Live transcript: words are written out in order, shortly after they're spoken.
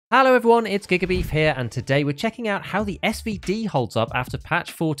Hello everyone, it's GigaBeef here, and today we're checking out how the SVD holds up after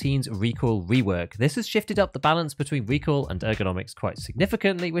patch 14's recoil rework. This has shifted up the balance between recoil and ergonomics quite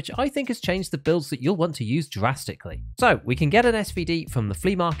significantly, which I think has changed the builds that you'll want to use drastically. So we can get an SVD from the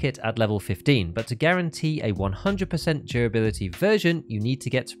flea market at level 15, but to guarantee a 100% durability version, you need to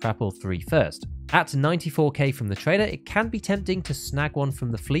get to Prapor 3 first. At 94k from the trader, it can be tempting to snag one from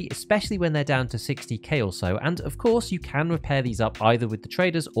the fleet, especially when they're down to 60k or so, and of course you can repair these up either with the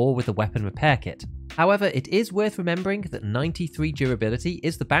traders or with a weapon repair kit. However, it is worth remembering that 93 durability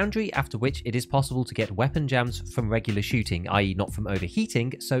is the boundary after which it is possible to get weapon jams from regular shooting, i.e. not from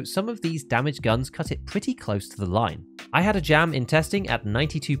overheating, so some of these damaged guns cut it pretty close to the line. I had a jam in testing at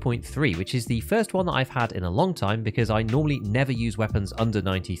 92.3, which is the first one that I've had in a long time because I normally never use weapons under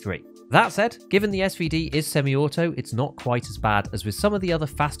 93. That said, given the SVD is semi-auto, it's not quite as bad as with some of the other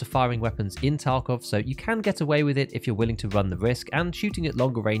faster firing weapons in Tarkov, so you can get away with it if you're willing to run the risk and shooting at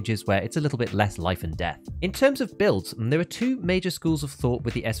longer ranges where it's a little bit less life and death. In terms of builds, there are two major schools of thought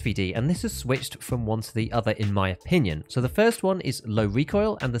with the SVD, and this has switched from one to the other in my opinion. So the first one is low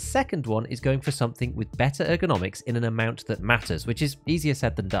recoil, and the second one is going for something with better ergonomics in an amount that matters, which is easier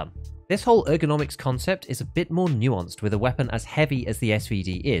said than done. This whole ergonomics concept is a bit more nuanced with a weapon as heavy as the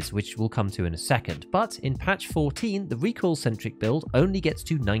SVD is, which we'll come to in a second, but in patch 14, the recoil-centric build only gets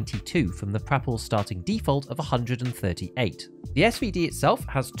to 92 from the Prapor starting default of 138. The SVD itself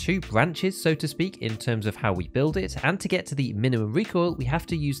has two branches, so to speak, in terms of how we build it, and to get to the minimum recoil, we have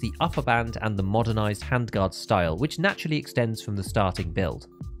to use the upper band and the modernized handguard style, which naturally extends from the starting build.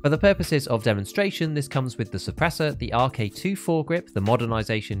 For the purposes of demonstration, this comes with the suppressor, the RK2 foregrip, the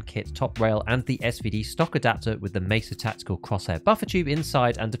modernization kit top rail, and the SVD stock adapter with the Mesa Tactical Crosshair buffer tube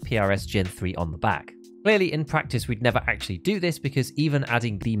inside and a PRS Gen 3 on the back. Clearly, in practice, we'd never actually do this because even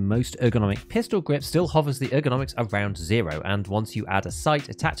adding the most ergonomic pistol grip still hovers the ergonomics around 0, and once you add a sight,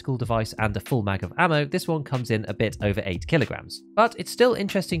 a tactical device, and a full mag of ammo, this one comes in a bit over 8 kilograms. But it's still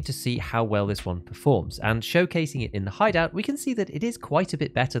interesting to see how well this one performs, and showcasing it in the hideout, we can see that it is quite a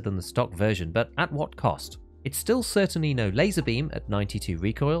bit better than the stock version, but at what cost? It's still certainly no laser beam at 92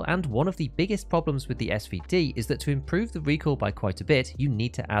 recoil, and one of the biggest problems with the SVD is that to improve the recoil by quite a bit, you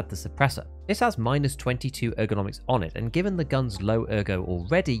need to add the suppressor. This has minus 22 ergonomics on it, and given the gun's low ergo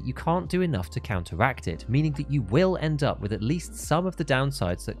already, you can't do enough to counteract it, meaning that you will end up with at least some of the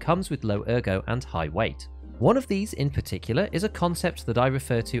downsides that comes with low ergo and high weight. One of these in particular is a concept that I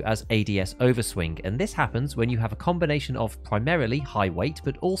refer to as ADS overswing, and this happens when you have a combination of primarily high weight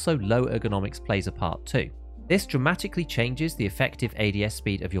but also low ergonomics plays a part too. This dramatically changes the effective ADS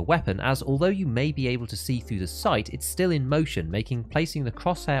speed of your weapon, as although you may be able to see through the sight, it's still in motion, making placing the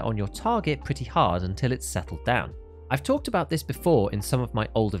crosshair on your target pretty hard until it's settled down. I've talked about this before in some of my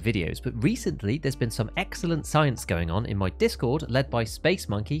older videos, but recently there's been some excellent science going on in my Discord led by Space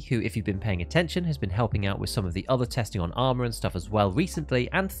Monkey, who, if you've been paying attention, has been helping out with some of the other testing on armor and stuff as well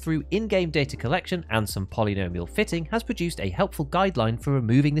recently, and through in-game data collection and some polynomial fitting has produced a helpful guideline for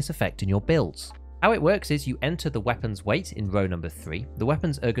removing this effect in your builds. How it works is you enter the weapon's weight in row number 3, the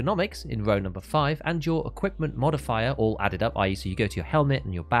weapon's ergonomics in row number 5, and your equipment modifier all added up, i.e. so you go to your helmet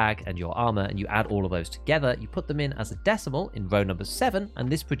and your bag and your armor and you add all of those together, you put them in as a decimal in row number 7, and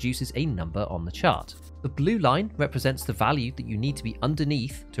this produces a number on the chart. The blue line represents the value that you need to be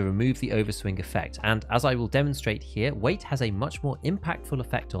underneath to remove the overswing effect, and as I will demonstrate here, weight has a much more impactful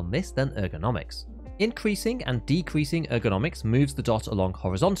effect on this than ergonomics. Increasing and decreasing ergonomics moves the dot along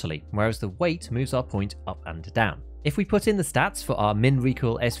horizontally, whereas the weight moves our point up and down. If we put in the stats for our min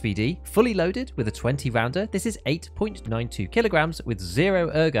recoil SVD, fully loaded with a 20 rounder, this is 8.92 kilograms with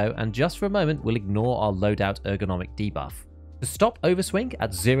 0 ergo, and just for a moment we'll ignore our loadout ergonomic debuff. To stop overswing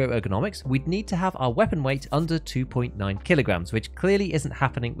at 0 ergonomics, we'd need to have our weapon weight under 2.9 kilograms, which clearly isn't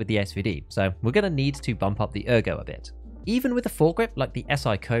happening with the SVD, so we're going to need to bump up the ergo a bit. Even with a foregrip like the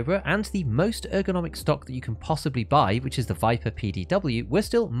SI Cobra and the most ergonomic stock that you can possibly buy, which is the Viper PDW, we're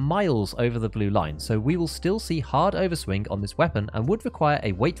still miles over the blue line, so we will still see hard overswing on this weapon and would require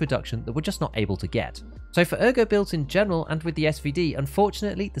a weight reduction that we're just not able to get. So for ergo builds in general and with the SVD,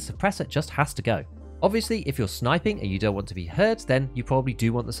 unfortunately the suppressor just has to go. Obviously, if you're sniping and you don't want to be hurt, then you probably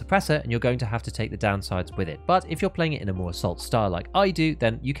do want the suppressor and you're going to have to take the downsides with it. But if you're playing it in a more assault style like I do,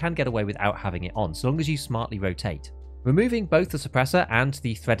 then you can get away without having it on, so long as you smartly rotate. Removing both the suppressor and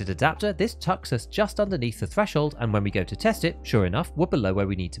the threaded adapter, this tucks us just underneath the threshold, and when we go to test it, sure enough, we're below where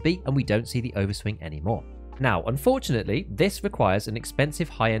we need to be and we don't see the overswing anymore. Now, unfortunately, this requires an expensive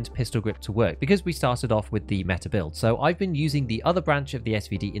high-end pistol grip to work because we started off with the meta build, so I've been using the other branch of the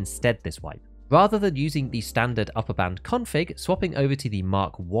SVD instead this wipe. Rather than using the standard upper band config, swapping over to the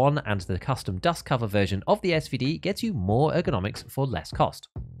Mark 1 and the custom dust cover version of the SVD gets you more ergonomics for less cost.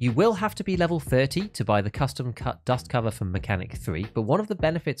 You will have to be level 30 to buy the custom cut dust cover from Mechanic 3, but one of the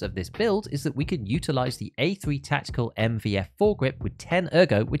benefits of this build is that we can utilize the A3 Tactical MVF foregrip with 10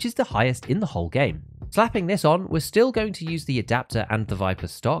 ergo, which is the highest in the whole game. Slapping this on, we're still going to use the adapter and the Viper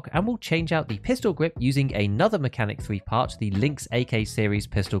stock, and we'll change out the pistol grip using another Mechanic 3 part, the Lynx AK series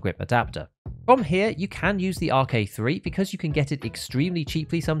pistol grip adapter. From here, you can use the RK3 because you can get it extremely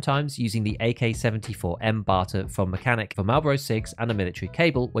cheaply sometimes using the AK-74M barter from Mechanic for Marlboro SIGs and a military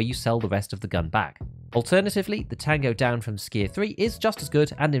cable where you sell the rest of the gun back. Alternatively, the Tango down from Skier 3 is just as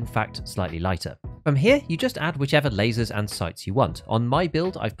good and in fact slightly lighter. From here, you just add whichever lasers and sights you want. On my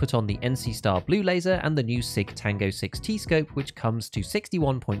build, I've put on the NC Star Blue laser and the new SIG Tango 6 T-scope, which comes to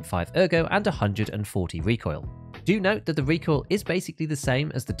 61.5 ergo and 140 recoil. Do note that the recoil is basically the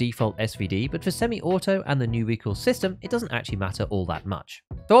same as the default SVD, but for semi-auto and the new recoil system, it doesn't actually matter all that much.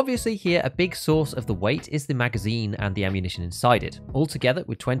 So obviously here, a big source of the weight is the magazine and the ammunition inside it. Altogether,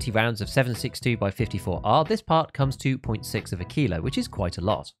 with 20 rounds of 7.62x54R, this part comes to 0.6 of a kilo, which is quite a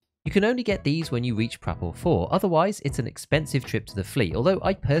lot. You can only get these when you reach Prapor 4, otherwise it's an expensive trip to the fleet, although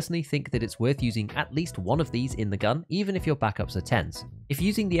I personally think that it's worth using at least one of these in the gun, even if your backups are 10s. If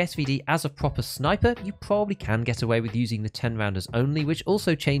using the SVD as a proper sniper, you probably can get away with using the 10 rounders only, which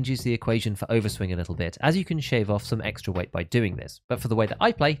also changes the equation for overswing a little bit, as you can shave off some extra weight by doing this. But for the way that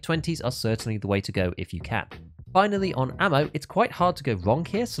I play, 20s are certainly the way to go if you can. Finally, on ammo, it's quite hard to go wrong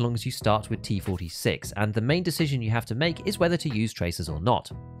here so long as you start with T46, and the main decision you have to make is whether to use tracers or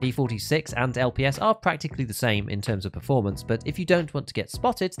not. T46 and LPS are practically the same in terms of performance, but if you don't want to get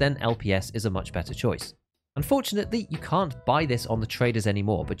spotted, then LPS is a much better choice. Unfortunately, you can't buy this on the traders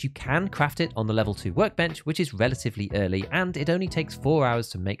anymore, but you can craft it on the level 2 workbench, which is relatively early, and it only takes 4 hours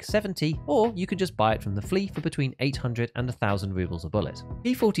to make 70, or you can just buy it from the flea for between 800 and 1000 rubles a bullet.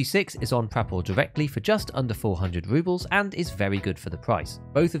 P46 is on Prapor directly for just under 400 rubles and is very good for the price.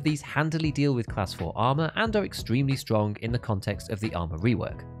 Both of these handily deal with class 4 armor and are extremely strong in the context of the armor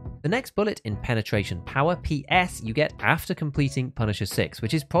rework. The next bullet in penetration power, PS, you get after completing Punisher 6,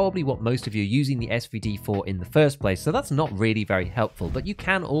 which is probably what most of you are using the SVD for in the first place, so that's not really very helpful, but you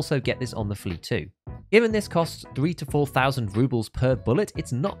can also get this on the flea too. Given this costs 3,000 to 4,000 rubles per bullet,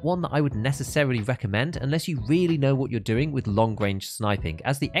 it's not one that I would necessarily recommend unless you really know what you're doing with long-range sniping,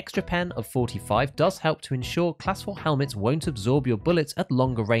 as the extra pen of 45 does help to ensure class 4 helmets won't absorb your bullets at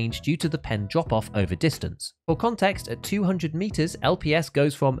longer range due to the pen drop-off over distance. For context, at 200 meters, LPS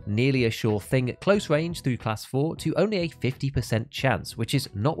goes from nearly a sure thing at close range through class 4 to only a 50% chance, which is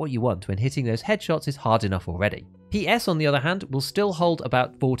not what you want when hitting those headshots is hard enough already. PS, on the other hand, will still hold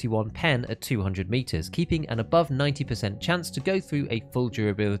about 41 pen at 200 meters, keeping an above 90% chance to go through a full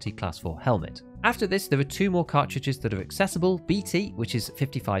durability class 4 helmet. After this, there are 2 more cartridges that are accessible, BT, which is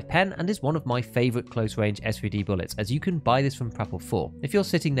 55 pen and is one of my favourite close range SVD bullets, as you can buy this from Prapor 4, if you're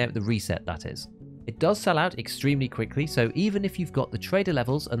sitting there at the reset that is. It does sell out extremely quickly, so even if you've got the trader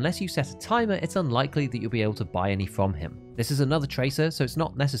levels, unless you set a timer, it's unlikely that you'll be able to buy any from him. This is another tracer, so it's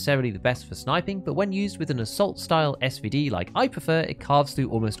not necessarily the best for sniping, but when used with an assault style SVD like I prefer, it carves through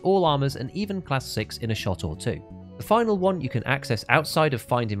almost all armors and even class 6 in a shot or 2. The final one you can access outside of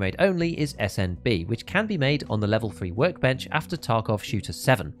Find and Raid only is SNB, which can be made on the level 3 workbench after Tarkov Shooter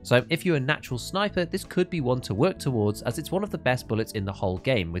 7. So if you're a natural sniper, this could be one to work towards, as it's one of the best bullets in the whole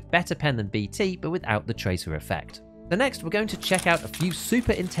game, with better pen than BT but without the tracer effect. So next, we're going to check out a few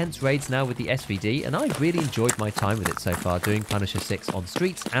super intense raids now with the SVD, and I've really enjoyed my time with it so far, doing Punisher 6 on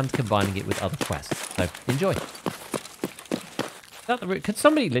streets and combining it with other quests. So enjoy. Is that the route? Could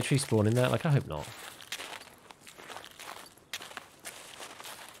somebody literally spawn in there? Like, I hope not.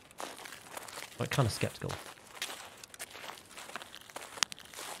 I'm kind of skeptical.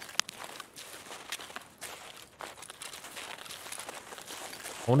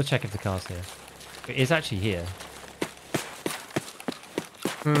 I want to check if the car's here. It is actually here.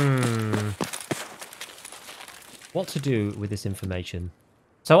 What to do with this information?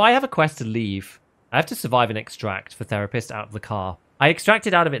 So I have a quest to leave. I have to survive an extract for therapist out of the car. I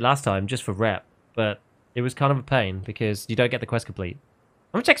extracted out of it last time just for rep, but it was kind of a pain because you don't get the quest complete.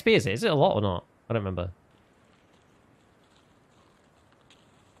 How much XP is it? Is it a lot or not? I don't remember.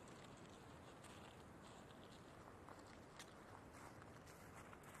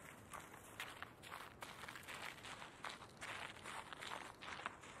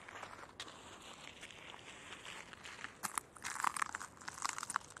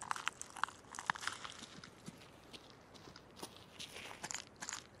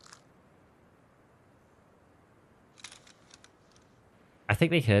 I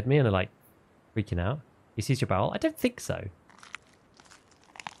think they heard me and are like, Freaking out. He sees your barrel? I don't think so.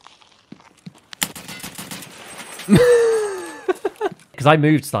 Because I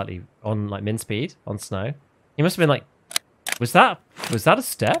moved slightly on like min speed on snow. He must have been like, was that a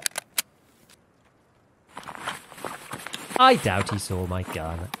step? I doubt he saw my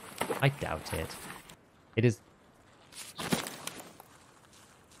gun. I doubt it. It is.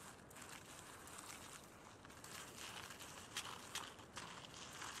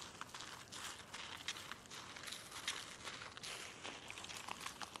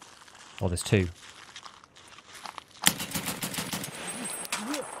 Oh, there's two.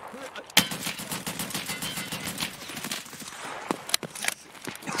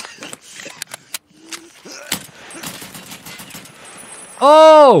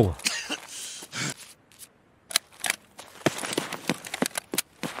 Oh!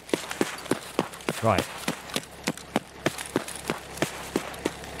 Right.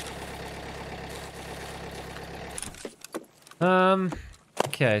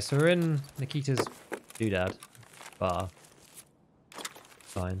 Okay, so we're in Nikita's doodad bar.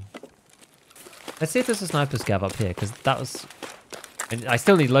 Fine. Let's see if there's a sniper scav up here, because that was... I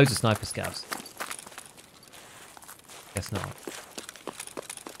still need loads of sniper scavs. Guess not.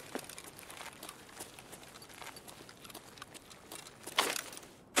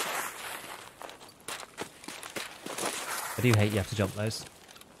 I do hate you have to jump those.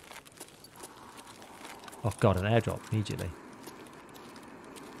 Oh god, an airdrop immediately.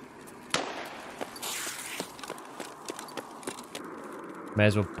 May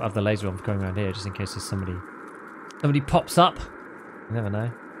as well have the laser on going around here just in case there's somebody pops up. You never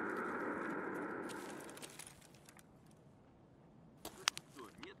know.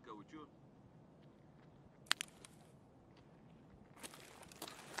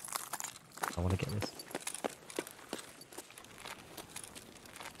 I want to get this.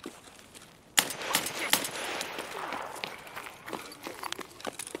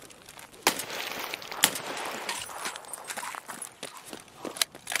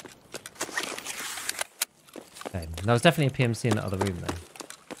 Okay, there was definitely a PMC in that other room though.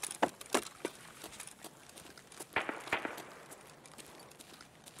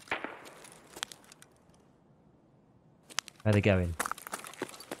 Where are they going?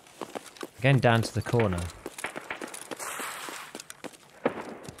 They're going down to the corner.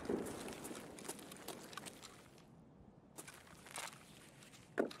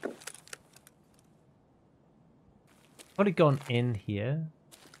 Probably gone in here.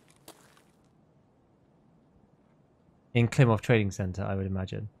 In Klimov Trading Center, I would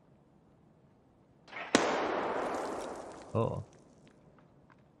imagine. Oh.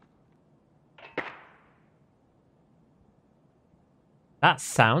 That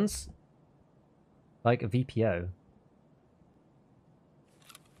sounds like a VPO.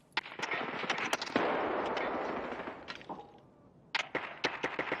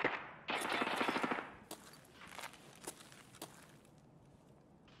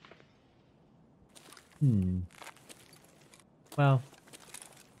 Well.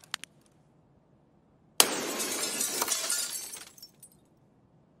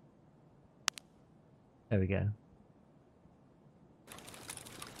 There we go.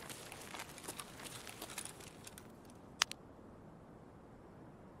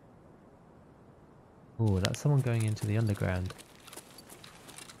 Oh, that's someone going into the underground.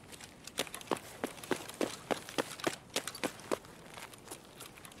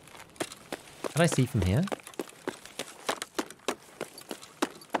 Can I see from here?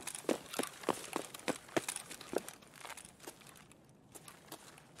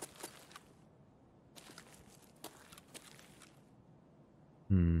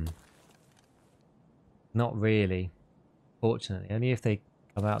 Not really. Fortunately. Only if they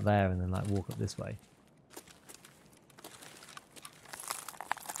come out there and then like walk up this way.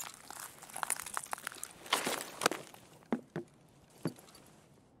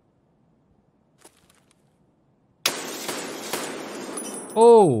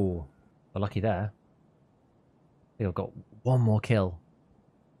 Oh! Well, lucky there. I think I've got one more kill.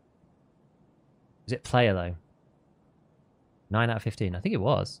 Is it player though? 9 out of 15. I think it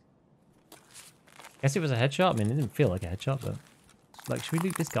was. Guess it was a headshot. I mean, it didn't feel like a headshot, but like, should we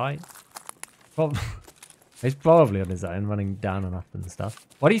loot this guy? He's probably on his own, running down and up and stuff.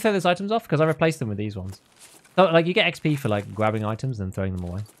 Why do you throw those items off? Because I replaced them with these ones. So, like, you get XP for like grabbing items and throwing them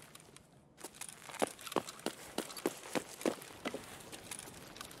away.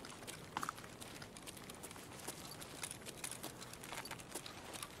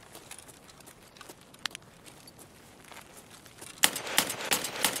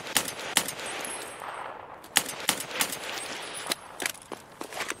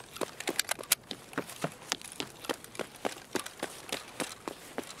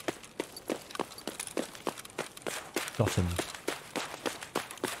 bottom.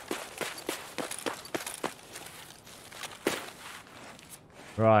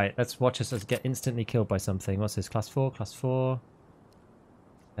 Right, let's watch us get instantly killed by something. What's this? Class 4? Class 4.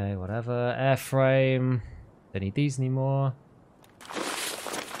 Okay, whatever. Airframe. Don't need these anymore.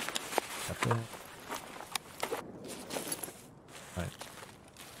 Right.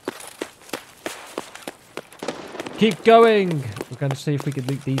 Keep going! We're going to see if we can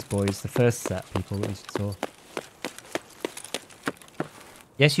loot these boys. The first set people that we saw.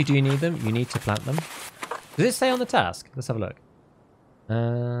 Yes, you do need them. You need to plant them. Does it say on the task? Let's have a look.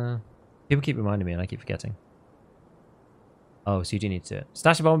 People keep reminding me and I keep forgetting. Oh, so you do need to do it.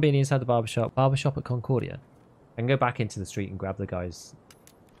 Stash a bomb beanie inside the barbershop. Barbershop at Concordia. I can go back into the street and grab the guys.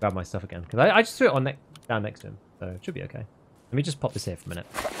 Grab my stuff again. Because I just threw it on down next to him. So it should be okay. Let me just pop this here for a minute.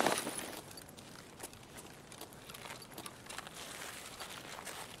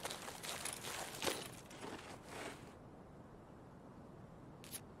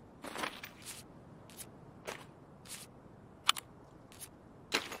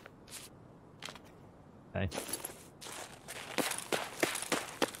 Okay.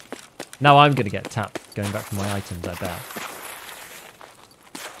 Now I'm going to get tapped going back for my items, I bet.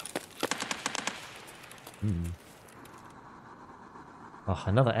 Oh,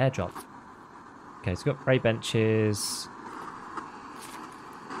 another airdrop. Okay, so we've got raid benches.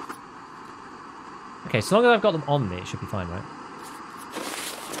 Okay, so long as I've got them on me, it should be fine, right?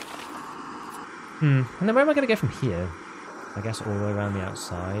 And then where am I going to go from here? I guess all the way around the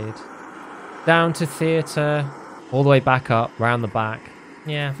outside. Down to theatre. All the way back up, round the back.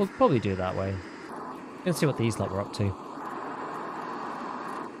 Yeah, we'll probably do it that way. Let's see what these lot were up to.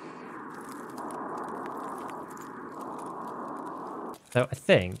 So I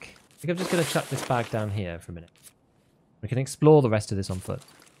think I'm just going to chuck this bag down here for a minute. We can explore the rest of this on foot.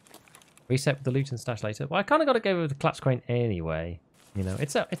 Reset the loot and stash later. Well, I kind of got to go with the collapse crane anyway. You know,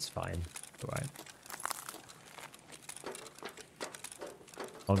 it's fine. It's all right.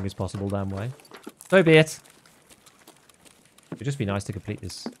 Long as possible, damn way. So be it. It'd just be nice to complete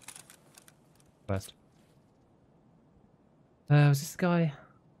this quest. Was this the guy?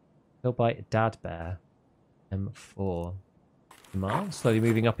 Killed by Dad Bear. M4. Slowly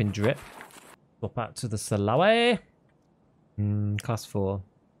moving up in drip. Swap out to the Salawe. Class 4.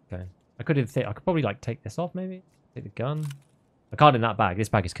 Okay. I could probably like take this off maybe. Take the gun. I can't in that bag. This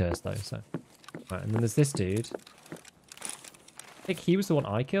bag is cursed though, so. Right, and then there's this dude. I think he was the one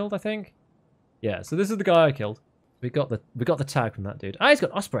I killed, I think. Yeah, so this is the guy I killed. We got the tag from that dude. Ah, he's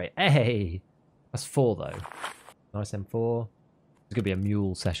got Osprey. Hey. That's 4 though. Nice M4. It's gonna be a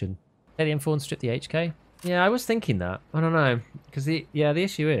mule session. Take the M4 and strip the HK. Yeah, I was thinking that. I don't know, because the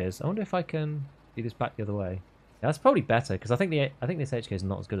issue is, I wonder if I can do this back the other way. Yeah, that's probably better because I think this HK is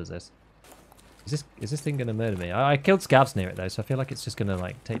not as good as this. Is this thing gonna murder me? I killed scavs near it though, so I feel like it's just gonna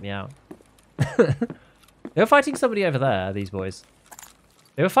like take me out. They were fighting somebody over there. These boys.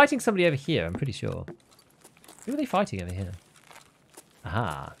 They were fighting somebody over here. I'm pretty sure. Who are they fighting over here?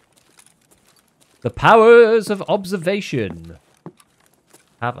 Aha. The powers of observation.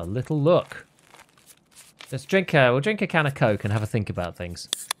 Have a little look. We'll drink a can of Coke and have a think about things.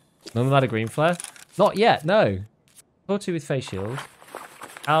 None of that a green flare? Not yet, no. Tor 2 with face shield.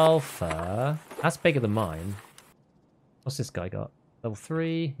 Alpha. That's bigger than mine. What's this guy got? Level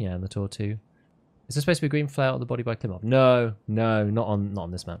 3? Yeah, and the Tor 2. Is there supposed to be a green flare on the body by Klimov? No, not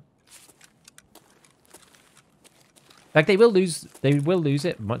on this map. Like they will lose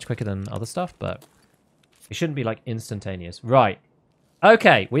it much quicker than other stuff, but it shouldn't be like instantaneous. Right.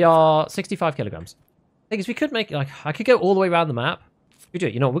 Okay, we are 65 kilograms. Thing is, we could make like I could go all the way around the map. We do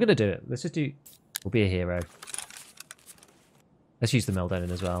it. You know what? We're gonna do it. Let's just do. We'll be a hero. Let's use the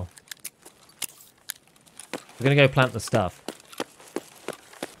Meldonin as well. We're gonna go plant the stuff.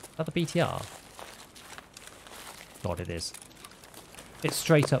 Is that the BTR? God, it is. It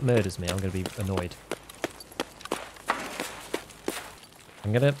straight up murders me. I'm gonna be annoyed.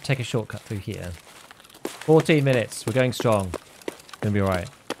 I'm gonna take a shortcut through here. 14 minutes. We're going strong. Gonna be alright.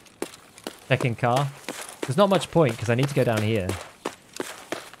 Checking car. There's not much point because I need to go down here.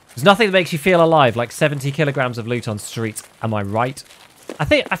 There's nothing that makes you feel alive like 70 kilograms of loot on street. Am I right? I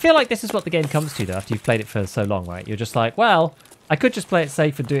feel like this is what the game comes to though after you've played it for so long, right? You're just like, well, I could just play it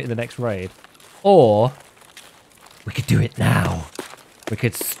safe and do it in the next raid. Or we could do it now. We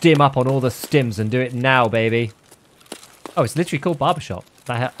could stim up on all the stims and do it now, baby. Oh, it's literally called Barbershop.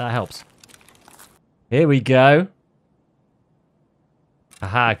 That helps. Here we go.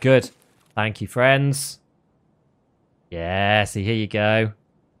 Aha, good. Thank you, friends. Yeah, see, here you go.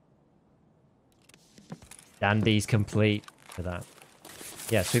 Dandy's complete for that.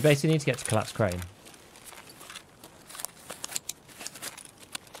 Yeah, so we basically need to get to Collapse Crane.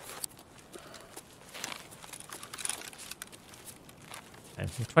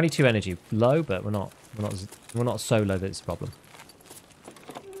 Okay. 22 energy, low, but we're not so low that it's a problem.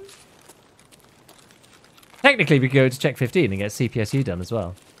 Technically, we could go to check 15 and get CPSU done as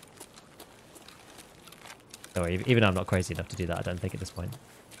well. No, even I'm not crazy enough to do that, I don't think, at this point.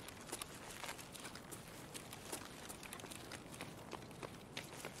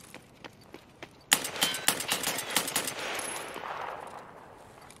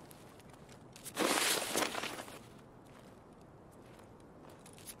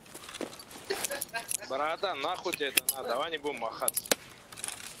 Борода, нахуй тебе это надо, давай не будем махаться.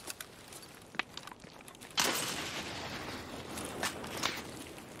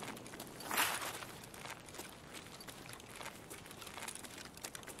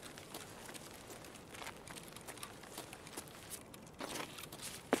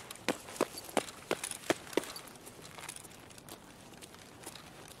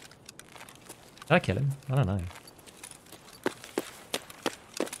 Did I kill him? I don't know.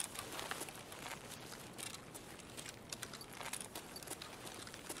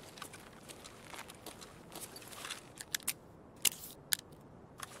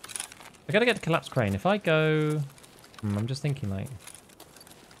 I gotta get the collapsed crane. If I go... I'm just thinking, like...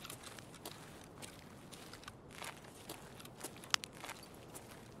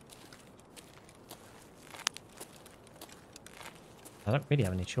 I don't really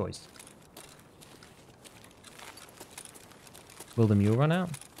have any choice. Will the mule run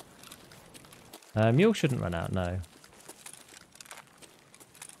out? Mule shouldn't run out, no.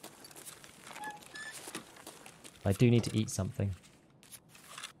 I do need to eat something.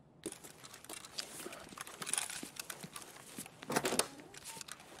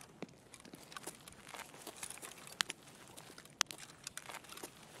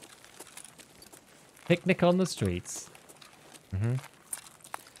 Picnic on the streets. Mm-hmm.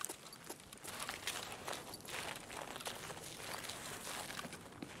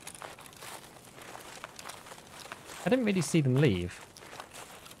 I didn't really see them leave.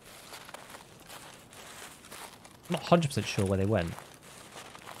 I'm not 100% sure where they went.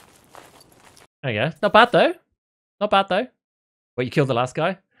 There you go. Not bad though. Not bad though. Wait, you killed the last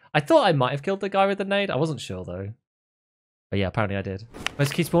guy? I thought I might have killed the guy with the nade. I wasn't sure though. But yeah, apparently I did.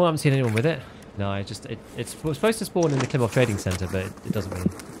 Where's key spawn? I haven't seen anyone with it. No, it's supposed to spawn in the Klimov Trading Center, but it doesn't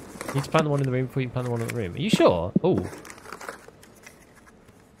really. You need to plant the one in the room before you can plant the one in the room. Are you sure? Oh.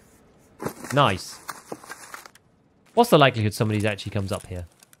 Nice. What's the likelihood somebody actually comes up here?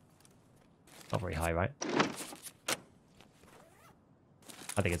 Not very high, right?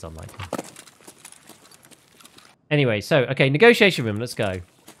 I think it's unlikely. Anyway, so, okay, negotiation room, let's go.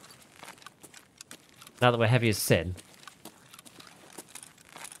 Now that we're heavy as sin.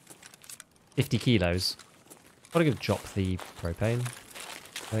 50 kilos. I'm going to drop the propane,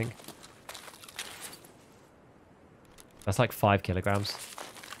 I think. That's like 5 kilograms.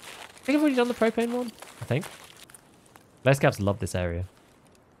 I think I've already done the propane one, I think. Les Scavs love this area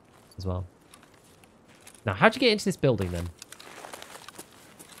as well. Now, how'd you get into this building then?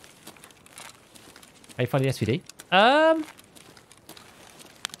 How you find the SVD?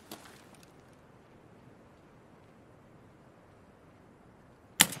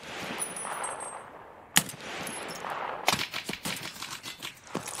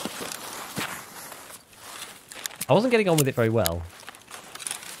 I wasn't getting on with it very well.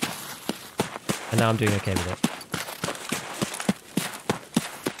 And now I'm doing okay with it.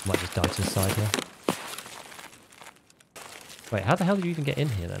 Might just die to the side here. Wait, how the hell did you even get in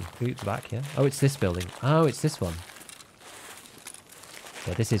here then? Through the back here? Oh, it's this building. Oh, it's this one.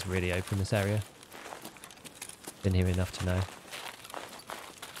 Yeah, this is really open, this area. Been here enough to know.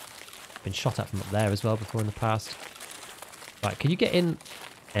 Been shot at from up there as well before in the past. Right, can you get in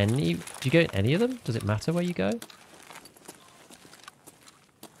any... Do you go in any of them? Does it matter where you go?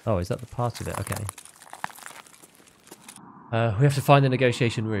 Oh, is that the part of it? Okay. We have to find the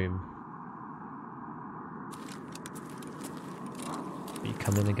negotiation room. You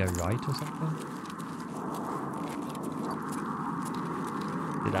come in and go right or something?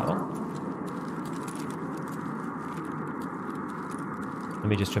 Did that one? Let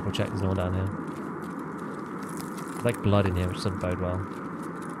me just triple check there's no one down here. There's like blood in here, which doesn't bode well.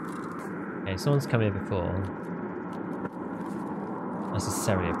 Okay, someone's come here before. That's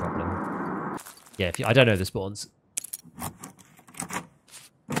necessarily a problem. Yeah, if you, I don't know the spawns.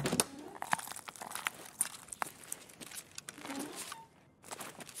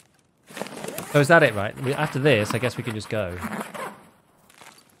 Oh, is that it, right? After this, I guess we can just go.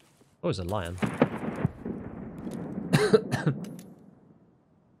 Oh, there's a lion.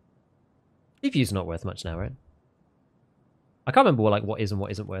 CPU's not worth much now, right? I can't remember like what is and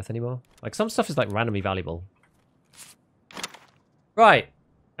what isn't worth anymore. Like some stuff is like randomly valuable. Right.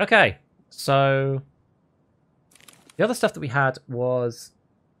 Okay. So the other stuff that we had was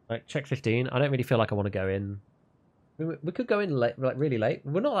like check 15. I don't really feel like I want to go in. We could go in late, like really late.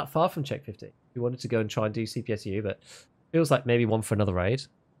 We're not that far from check 15. We wanted to go and try and do CPSU, but feels like maybe one for another raid.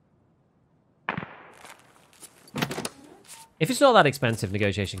 If it's not that expensive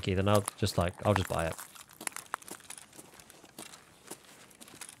negotiation key, then I'll just buy it.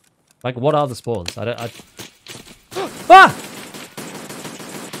 Like, what are the spawns? Ah!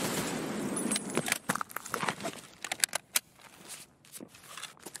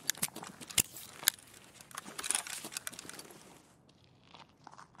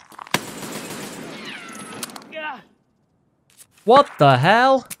 What the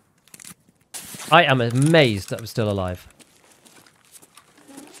hell? I am amazed that I'm still alive.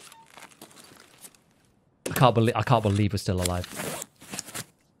 I can't believe we're still alive.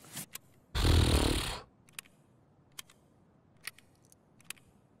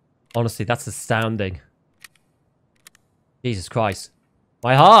 Honestly, that's astounding. Jesus Christ.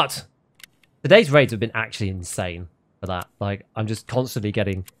 My heart! Today's raids have been actually insane for that. Like, I'm just constantly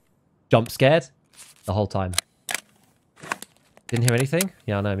getting jump scared the whole time. Didn't hear anything?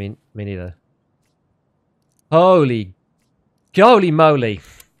 Yeah, no, me neither. Holy moly.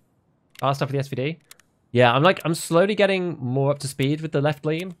 Ah, stuff for the SVD? Yeah, I'm slowly getting more up to speed with the left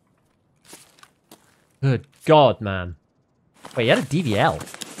lean. Good God, man. Wait, he had a DVL.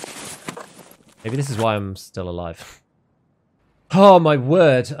 Maybe this is why I'm still alive. Oh my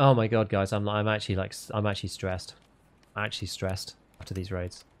word. Oh my God, guys. I'm actually stressed. I'm actually stressed after these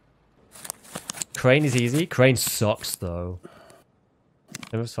raids. Crane is easy. Crane sucks though.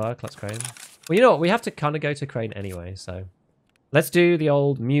 Members fire, clutch crane. Well, you know what? We have to kind of go to crane anyway, so let's do the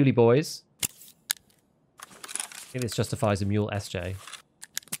old muley boys. I think this justifies a mule SJ. Here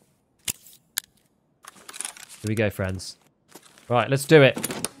we go, friends. Right, let's do it.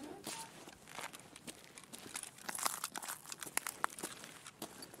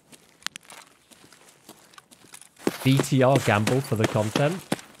 BTR gamble for the content.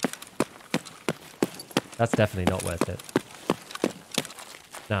 That's definitely not worth it.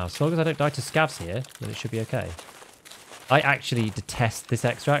 Now, as long as I don't die to scavs here, then it should be okay. I actually detest this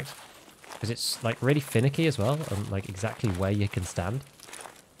extract because it's like really finicky as well, and like exactly where you can stand.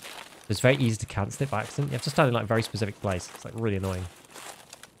 It's very easy to cancel it by accident. You have to stand in like a very specific place. It's like really annoying.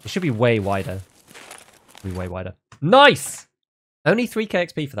 It should be way wider. Be way wider. Nice! Only 3k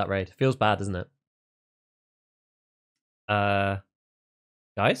XP for that raid. Feels bad, doesn't it?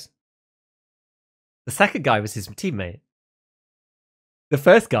 Guys? The second guy was his teammate. The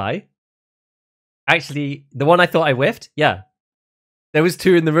first guy, actually, the one I thought I whiffed, yeah. There was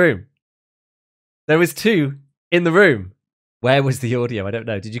 2 in the room. There was 2 in the room. Where was the audio? I don't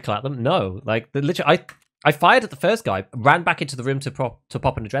know. Did you collect them? No. Like, literally, I fired at the first guy, ran back into the room to pop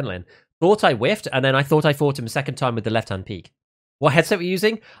an adrenaline, thought I whiffed, and then I thought I fought him a second time with the left-hand peak. What headset were you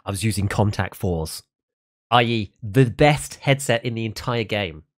using? I was using Contact 4s, i.e. the best headset in the entire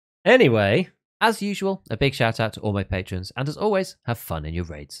game. Anyway, as usual, a big shout out to all my patrons, and as always, have fun in your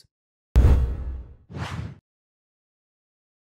raids.